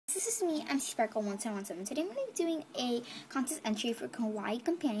is me, MC Sparkle1717. Today I'm going to be doing a contest entry for Kawaii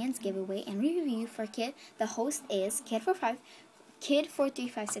Companions giveaway and review for Kid. The host is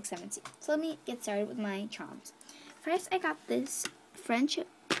kd435672. So let me get started with my charms. First, I got this French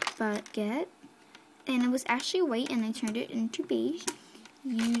baguette, and it was actually white, and I turned it into beige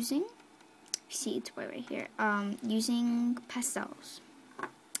using, see it's white right here, using pastels,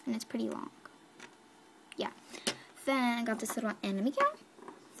 and it's pretty long. Yeah. Then I got this little anime cat.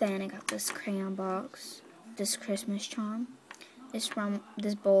 Then I got this crayon box, this Christmas charm, this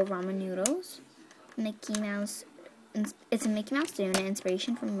bowl of ramen noodles, Mickey Mouse. It's a Mickey Mouse donut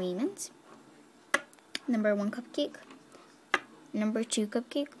inspiration from Raymond's. Number 1 cupcake, number 2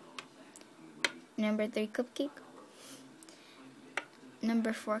 cupcake, number 3 cupcake,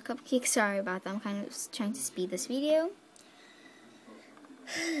 number 4 cupcake. Sorry about that. I'm kind of trying to speed this video.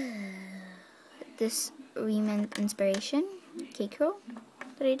 This Raymond inspiration cake roll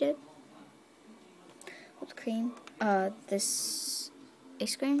that I did. Whipped cream. This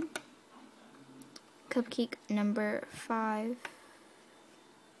ice cream. Cupcake number 5.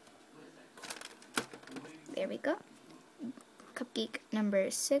 There we go. Cupcake number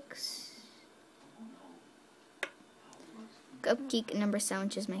 6. Cupcake number 7,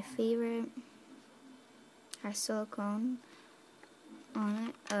 which is my favorite. Has silicone on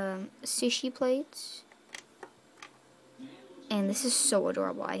it. Sushi plates. And this is so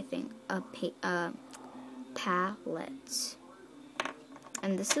adorable, I think. Palette.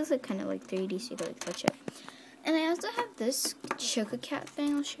 And this is like kind of like 3D, so you can like touch it. And I also have this Choco Cat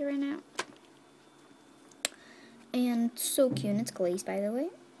thing I'll show you right now. And it's so cute, and it's glazed, by the way.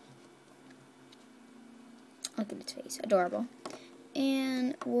 Look at its face, adorable.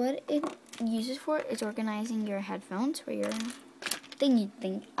 And what it uses for is organizing your headphones for your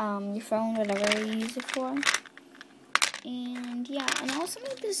your phone, whatever you use it for. And yeah, and I also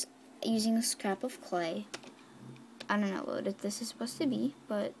made this using a scrap of clay. I don't know what this is supposed to be,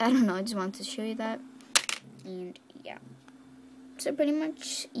 but I don't know, I just wanted to show you that. And yeah. So pretty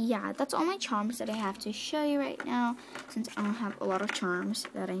much, yeah, that's all my charms that I have to show you right now, since I don't have a lot of charms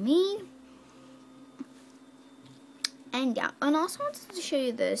that I made. And yeah, and I also wanted to show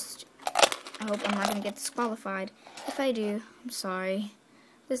you this. I hope I'm not going to get disqualified. If I do, I'm sorry.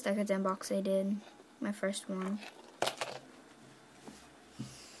 This Decadent box I did, my first one.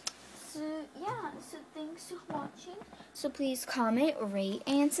 So yeah, so thanks for watching. So please comment, rate,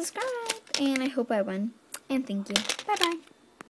 and subscribe. And I hope I win. And thank you. Bye bye.